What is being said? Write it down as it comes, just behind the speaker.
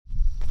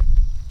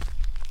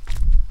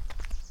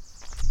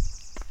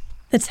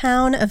The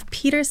town of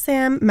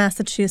Petersham,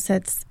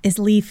 Massachusetts is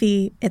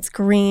leafy, it's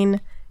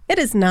green. It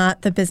is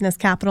not the business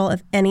capital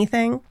of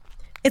anything.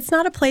 It's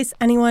not a place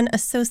anyone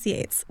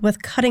associates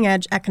with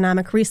cutting-edge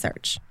economic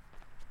research.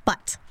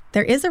 But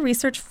there is a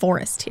research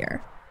forest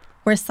here,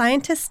 where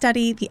scientists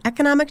study the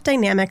economic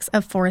dynamics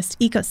of forest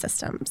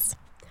ecosystems.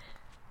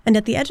 And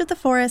at the edge of the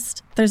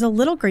forest, there's a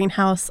little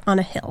greenhouse on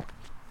a hill.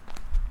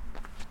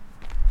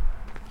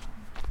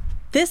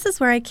 This is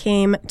where I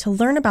came to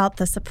learn about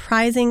the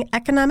surprising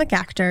economic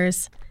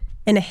actors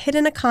in a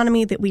hidden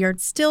economy that we are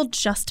still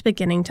just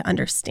beginning to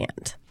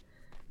understand.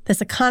 This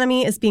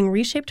economy is being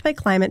reshaped by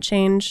climate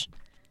change,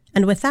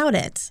 and without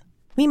it,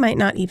 we might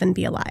not even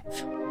be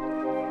alive.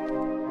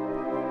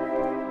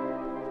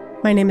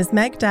 My name is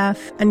Meg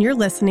Duff, and you're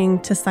listening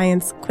to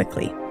Science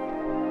Quickly.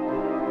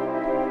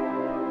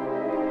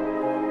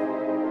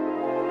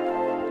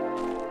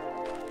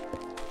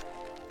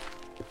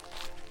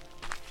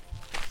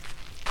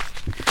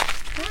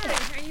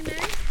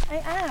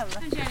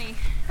 Hi, Jenny.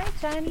 Hi,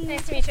 Johnny.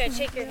 Nice to meet you. I'd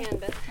shake your hand,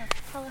 but...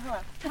 Hello, hello.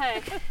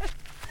 Hi.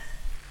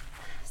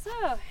 So,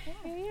 here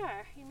we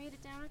are. You made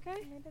it down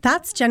okay?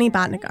 That's Jenny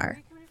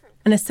Bhatnagar,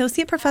 an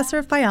associate professor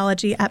of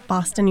biology at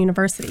Boston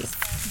University.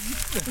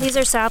 These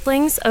are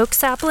saplings, oak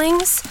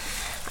saplings,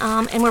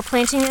 and we're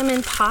planting them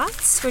in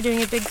pots. We're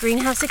doing a big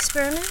greenhouse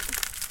experiment.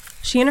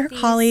 She and her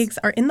colleagues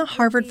are in the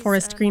Harvard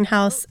Forest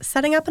Greenhouse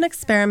setting up an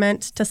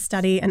experiment to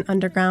study an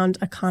underground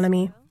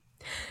economy.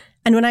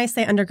 And when I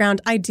say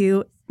underground, I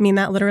do mean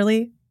that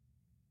literally,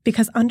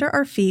 because under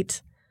our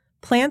feet,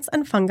 plants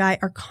and fungi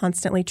are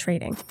constantly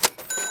trading.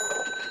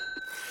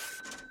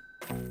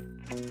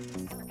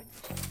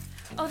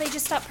 Oh, they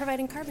just stopped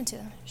providing carbon to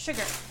them.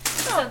 Sugar.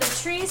 So the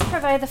trees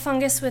provide the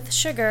fungus with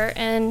sugar,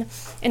 and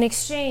in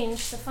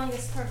exchange, the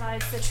fungus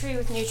provides the tree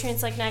with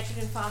nutrients like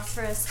nitrogen,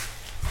 phosphorus,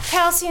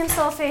 calcium,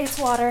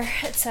 sulfates, water,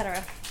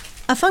 etc.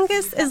 A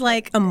fungus is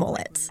like a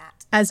mullet.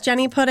 As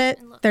Jenny put it,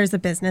 there's a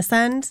business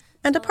end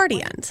and a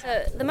party end.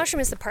 The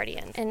mushroom is the party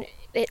end, and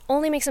it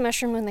only makes a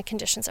mushroom when the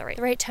conditions are right.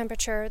 The right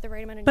temperature, the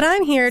right amount of But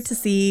I'm nutrients, here to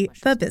see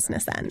the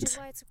business end.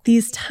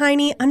 These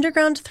tiny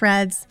underground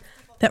threads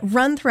that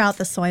run throughout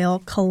the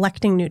soil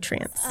collecting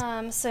nutrients.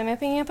 So I'm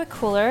opening up a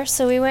cooler.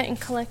 So we went and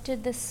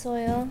collected this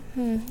soil.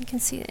 You can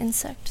see the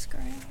insects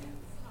growing.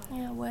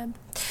 Yeah, web.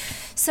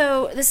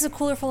 So this is a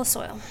cooler full of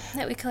soil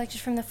that we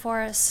collected from the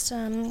forest.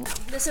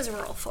 This is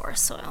rural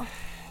forest soil.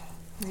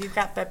 You've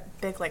got the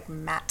big,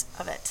 mat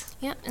of it.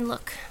 Yeah, and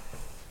look.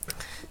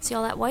 See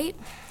all that white?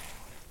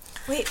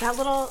 Wait,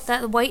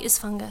 that white is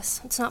fungus.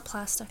 It's not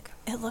plastic.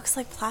 It looks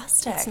like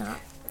plastic. It's not.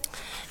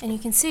 And you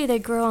can see they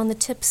grow on the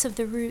tips of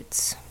the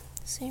roots.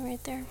 See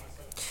right there?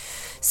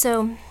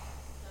 So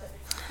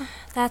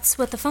that's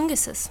what the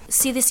fungus is.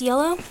 See this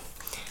yellow?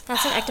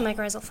 That's an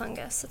ectomycorrhizal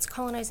fungus. It's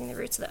colonizing the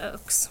roots of the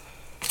oaks.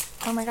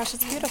 Oh my gosh,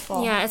 it's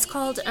beautiful. Yeah, it's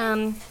called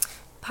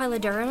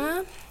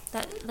Piloderma,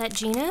 that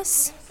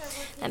genus,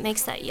 that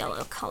makes that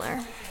yellow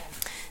color.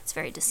 It's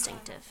very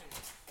distinctive.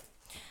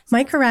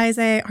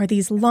 Mycorrhizae are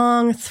these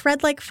long,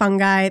 thread-like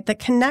fungi that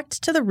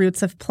connect to the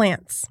roots of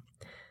plants.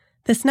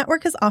 This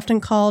network is often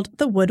called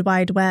the wood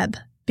wide web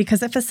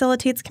because it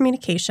facilitates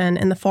communication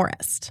in the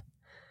forest.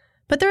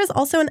 But there is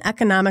also an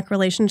economic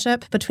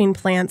relationship between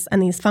plants and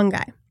these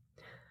fungi.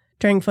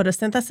 During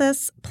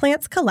photosynthesis,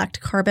 plants collect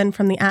carbon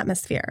from the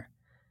atmosphere,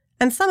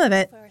 and some of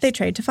it they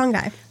trade to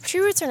fungi. Tree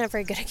roots are not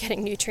very good at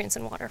getting nutrients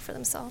and water for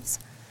themselves.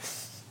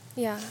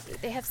 Yeah,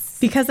 they have...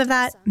 Because of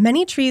that,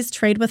 many trees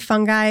trade with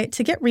fungi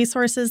to get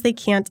resources they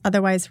can't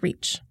otherwise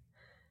reach.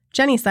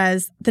 Jenny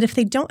says that if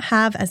they don't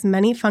have as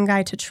many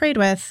fungi to trade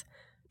with,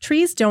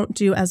 trees don't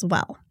do as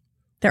well.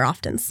 They're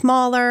often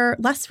smaller,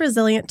 less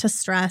resilient to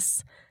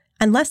stress,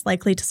 and less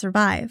likely to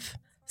survive.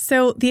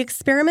 So the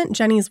experiment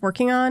Jenny's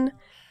working on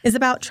is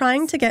about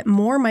trying to get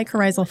more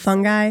mycorrhizal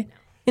fungi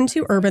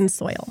into urban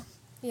soil.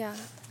 Yeah.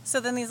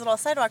 So then these little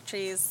sidewalk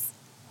trees,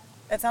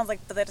 it sounds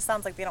like they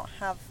don't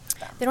have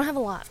them. They don't have a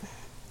lot.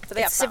 But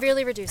they have some.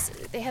 Severely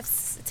reduced. They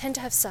tend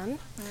to have some,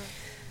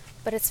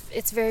 but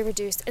it's very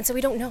reduced. And so we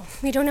don't know.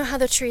 We don't know how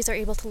the trees are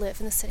able to live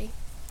in the city.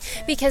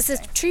 Because the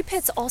tree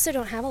pits also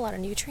don't have a lot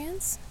of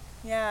nutrients.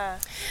 Yeah.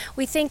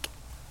 We think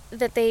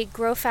that they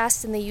grow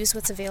fast and they use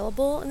what's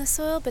available in the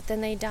soil, but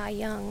then they die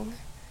young.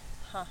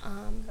 Grow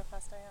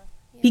fast, die young.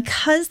 Yeah.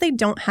 Because they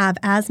don't have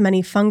as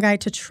many fungi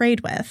to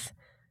trade with,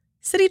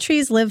 city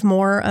trees live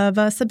more of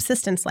a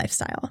subsistence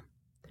lifestyle.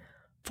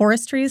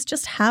 Forest trees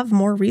just have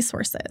more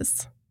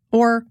resources.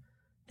 Or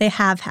they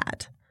have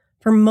had.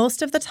 For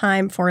most of the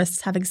time,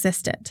 forests have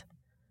existed.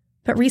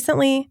 But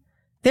recently,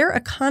 their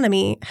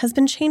economy has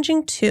been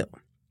changing too.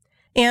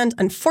 And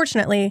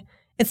unfortunately,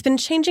 it's been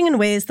changing in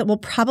ways that will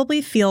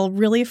probably feel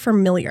really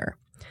familiar,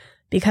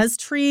 because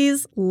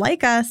trees,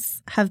 like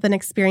us, have been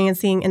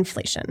experiencing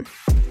inflation.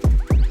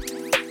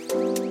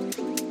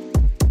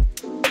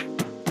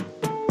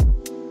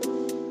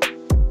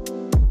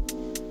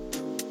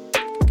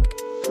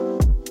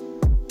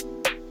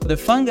 The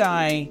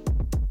fungi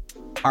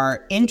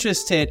are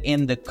interested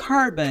in the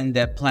carbon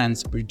that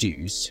plants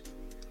produce.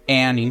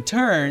 And in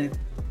turn,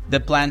 the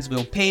plants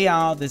will pay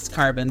out this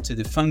carbon to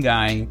the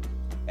fungi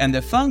And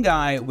the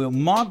fungi will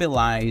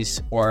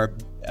mobilize or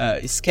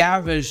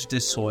scavenge the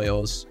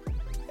soils,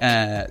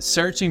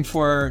 searching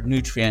for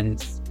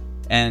nutrients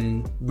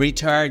and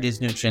return these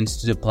nutrients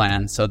to the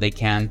plant so they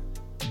can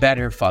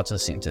better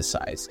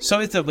photosynthesize. So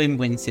it's a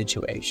win-win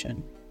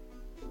situation.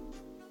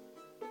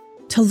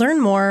 To learn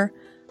more,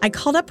 I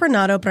called up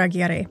Renato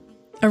Bragieri,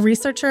 a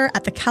researcher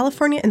at the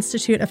California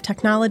Institute of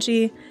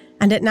Technology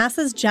and at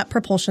NASA's Jet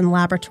Propulsion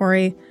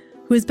Laboratory,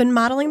 who has been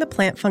modeling the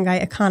plant fungi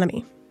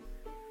economy.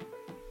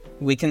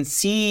 We can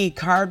see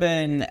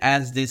carbon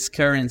as this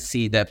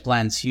currency that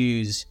plants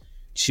use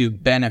to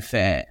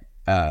benefit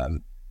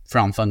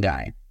from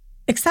fungi.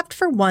 Except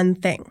for one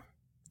thing.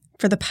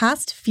 For the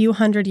past few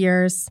hundred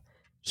years,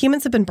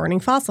 humans have been burning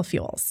fossil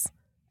fuels,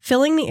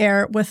 filling the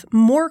air with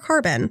more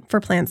carbon for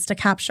plants to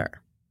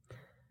capture.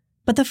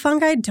 But the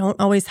fungi don't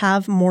always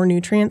have more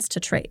nutrients to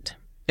trade.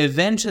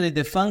 Eventually,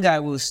 the fungi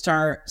will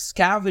start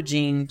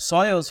scavenging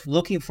soils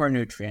looking for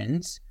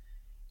nutrients,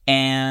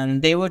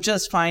 and they will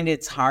just find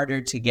it's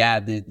harder to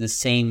get the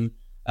same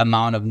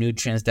amount of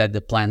nutrients that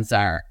the plants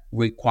are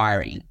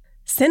requiring.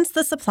 Since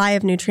the supply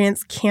of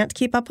nutrients can't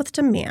keep up with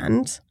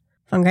demand,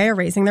 fungi are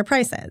raising their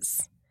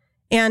prices.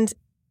 And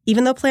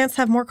even though plants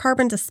have more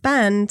carbon to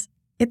spend,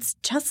 it's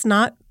just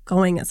not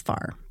going as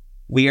far.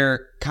 We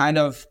are kind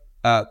of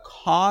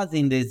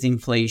causing this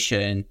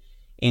inflation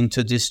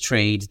into this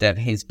trade that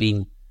has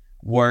been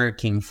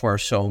working for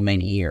so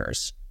many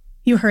years.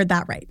 You heard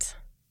that right.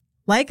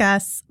 Like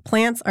us,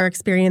 plants are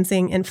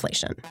experiencing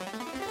inflation.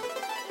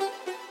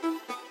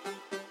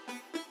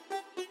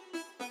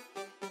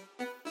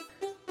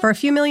 For a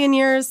few million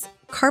years,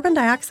 carbon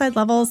dioxide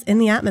levels in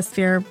the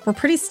atmosphere were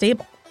pretty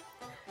stable.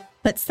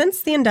 But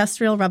since the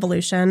Industrial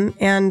Revolution,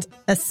 and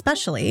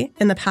especially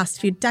in the past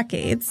few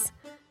decades,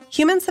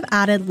 humans have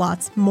added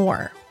lots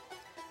more,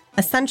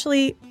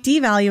 essentially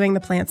devaluing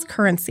the plant's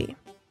currency.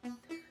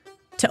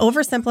 To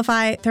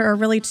oversimplify, there are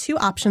really two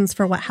options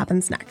for what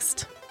happens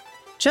next.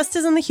 Just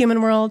as in the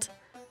human world,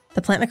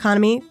 the plant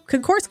economy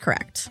could course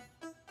correct,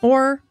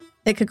 or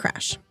it could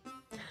crash.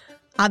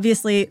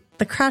 Obviously,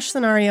 the crash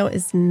scenario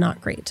is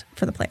not great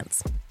for the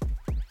plants.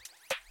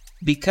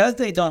 Because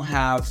they don't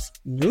have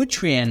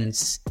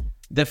nutrients,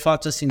 the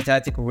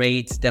photosynthetic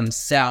rates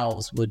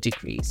themselves will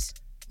decrease.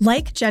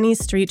 Like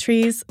Jenny's street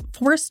trees,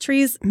 forest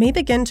trees may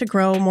begin to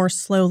grow more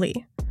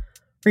slowly,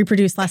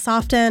 reproduce less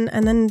often,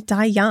 and then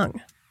die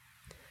young.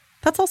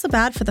 That's also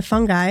bad for the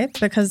fungi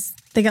because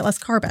they get less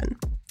carbon.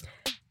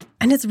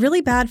 And it's really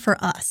bad for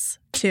us,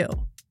 too,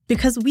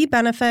 because we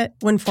benefit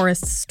when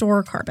forests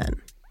store carbon.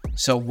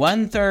 So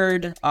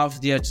 1/3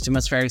 of the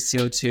atmospheric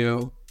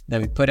CO2 that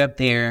we put up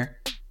there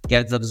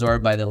gets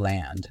absorbed by the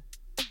land.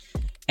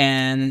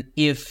 And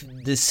if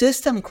the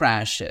system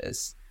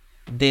crashes,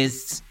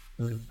 this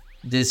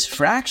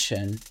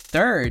fraction,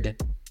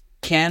 third,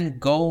 can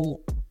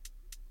go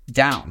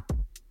down.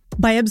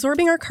 By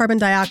absorbing our carbon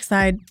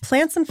dioxide,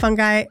 plants and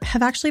fungi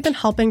have actually been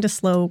helping to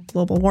slow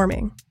global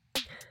warming.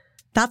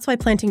 That's why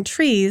planting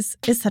trees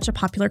is such a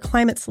popular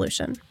climate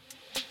solution.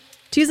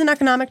 To use an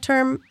economic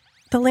term,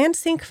 the land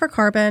sink for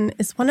carbon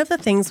is one of the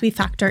things we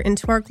factor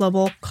into our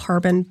global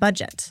carbon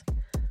budget,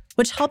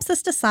 which helps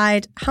us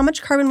decide how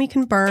much carbon we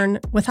can burn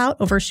without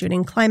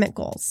overshooting climate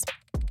goals.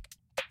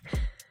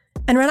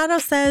 And Renato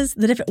says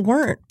that if it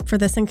weren't for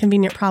this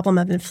inconvenient problem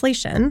of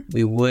inflation,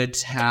 we would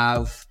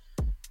have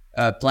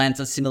plants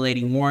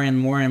assimilating more and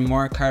more and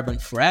more carbon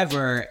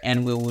forever,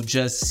 and we will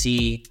just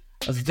see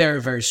a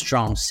very, very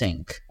strong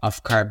sink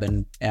of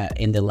carbon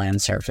in the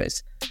land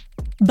surface.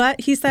 But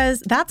he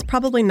says that's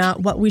probably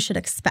not what we should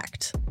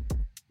expect.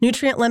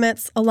 Nutrient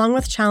limits, along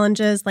with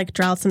challenges like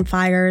droughts and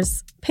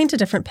fires, paint a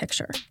different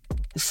picture.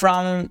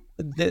 From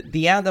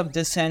the end of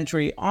the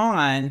century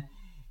on,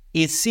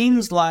 it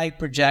seems like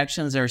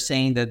projections are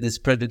saying that this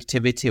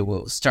productivity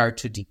will start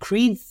to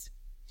decrease.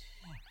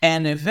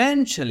 And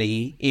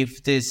eventually,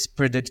 if this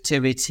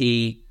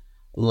productivity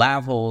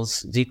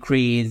levels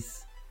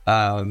decrease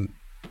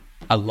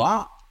a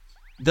lot,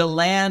 the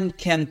land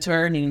can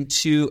turn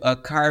into a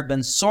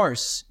carbon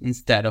source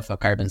instead of a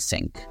carbon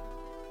sink.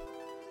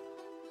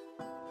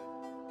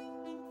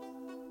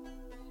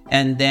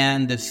 And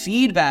then the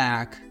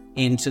feedback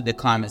into the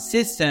climate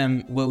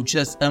system will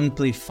just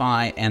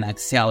amplify and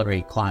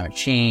accelerate climate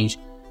change,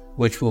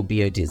 which will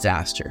be a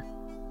disaster.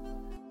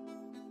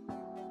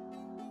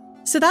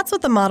 So that's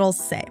what the models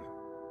say.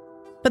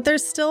 But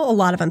there's still a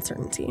lot of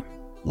uncertainty.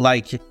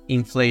 Like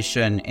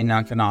inflation in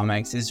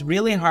economics, it's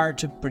really hard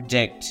to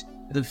predict.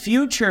 The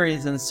future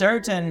is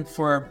uncertain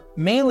for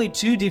mainly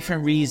two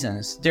different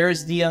reasons.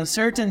 There's the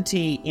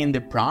uncertainty in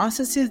the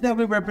processes that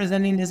we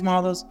represent in these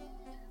models,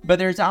 but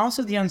there's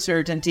also the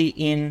uncertainty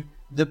in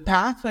the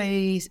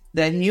pathways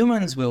that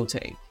humans will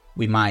take.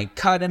 We might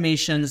cut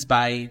emissions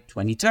by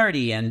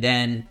 2030, and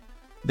then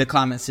the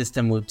climate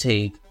system will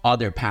take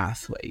other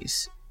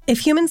pathways.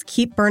 If humans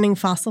keep burning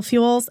fossil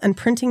fuels and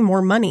printing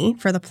more money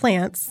for the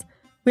plants,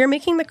 we are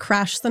making the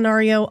crash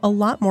scenario a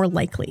lot more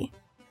likely.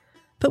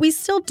 But we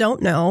still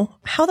don't know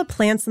how the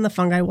plants and the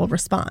fungi will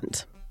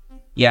respond.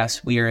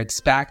 Yes, we are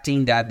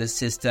expecting that the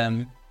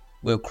system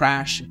will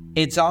crash.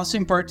 It's also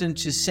important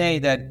to say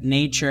that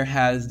nature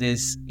has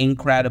this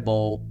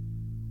incredible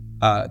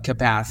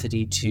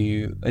capacity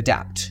to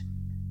adapt.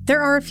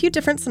 There are a few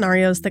different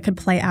scenarios that could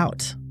play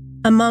out.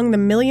 Among the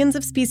millions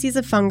of species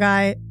of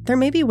fungi, there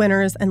may be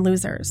winners and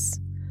losers.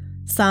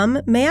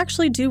 Some may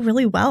actually do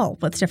really well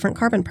with different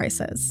carbon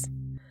prices.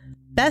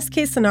 Best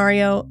case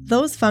scenario,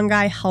 those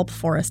fungi help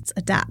forests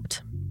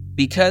adapt.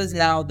 Because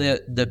now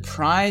the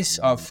price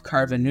of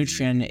carbon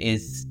nutrient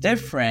is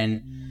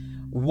different,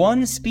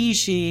 one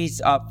species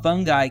of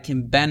fungi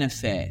can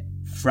benefit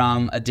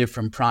from a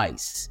different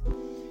price.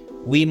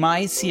 We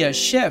might see a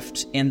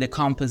shift in the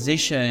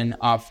composition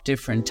of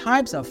different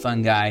types of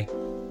fungi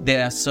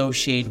that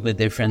associate with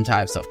different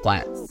types of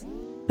plants.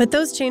 But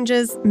those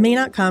changes may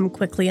not come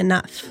quickly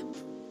enough.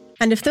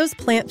 And if those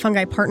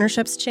plant-fungi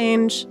partnerships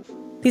change,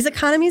 these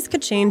economies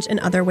could change in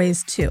other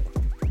ways too.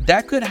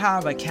 That could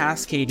have a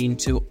cascade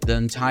into the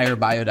entire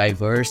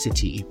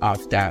biodiversity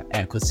of that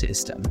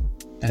ecosystem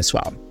as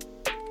well.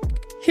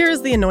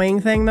 Here's the annoying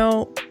thing,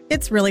 though.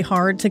 It's really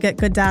hard to get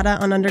good data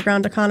on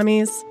underground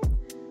economies.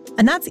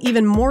 And that's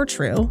even more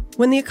true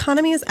when the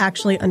economy is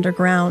actually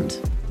underground,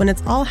 when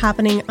it's all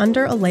happening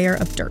under a layer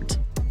of dirt.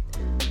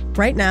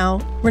 Right now,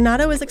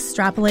 Renato is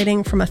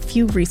extrapolating from a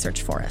few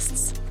research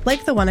forests,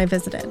 like the one I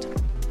visited.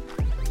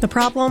 The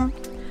problem?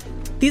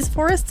 These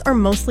forests are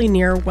mostly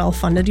near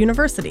well-funded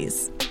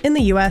universities in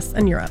the US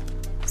and Europe,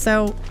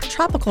 so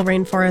tropical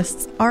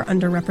rainforests are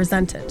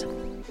underrepresented.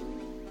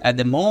 At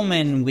the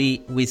moment,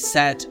 we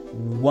set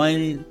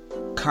one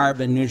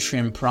carbon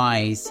nutrient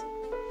price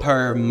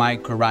per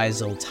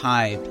mycorrhizal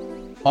type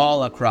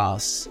all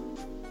across,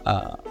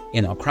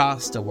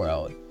 across the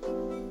world.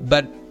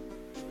 But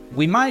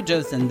we might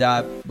just end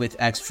up with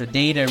extra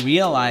data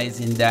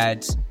realizing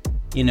that,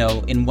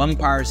 in one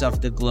part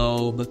of the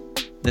globe,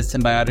 the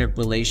symbiotic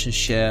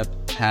relationship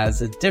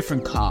has a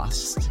different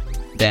cost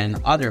than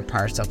other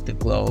parts of the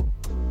globe.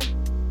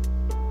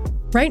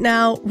 Right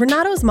now,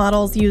 Renato's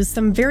models use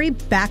some very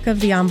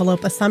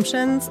back-of-the-envelope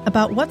assumptions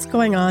about what's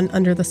going on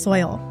under the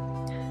soil.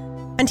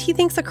 And he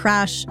thinks a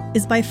crash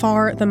is by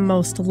far the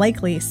most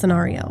likely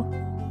scenario.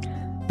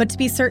 But to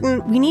be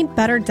certain, we need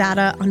better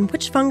data on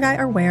which fungi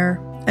are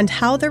where and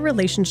how their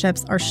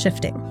relationships are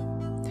shifting.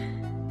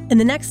 In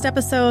the next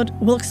episode,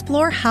 we'll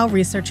explore how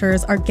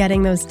researchers are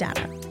getting those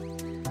data.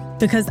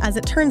 Because as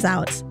it turns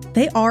out,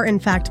 they are in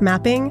fact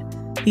mapping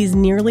these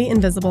nearly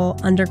invisible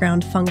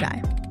underground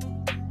fungi.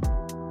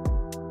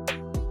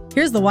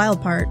 Here's the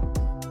wild part.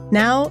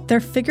 Now they're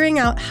figuring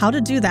out how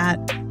to do that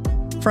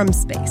from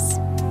space.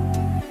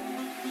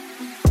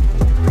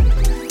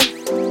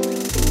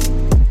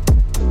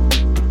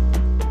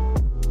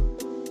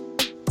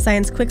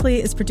 Science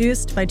Quickly is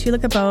produced by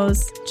Tulika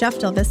Bose, Jeff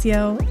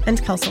Delvicio,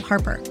 and Kelsey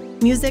Harper.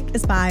 Music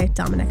is by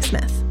Dominic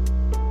Smith.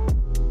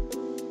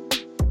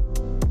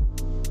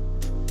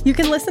 You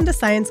can listen to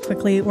Science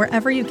Quickly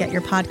wherever you get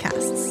your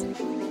podcasts.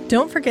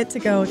 Don't forget to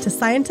go to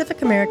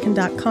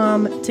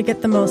scientificamerican.com to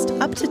get the most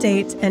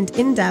up-to-date and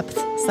in-depth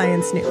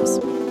science news.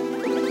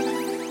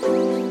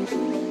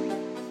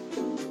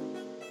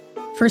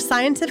 For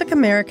Scientific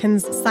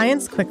American's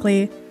Science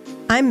Quickly,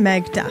 I'm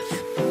Meg Duff.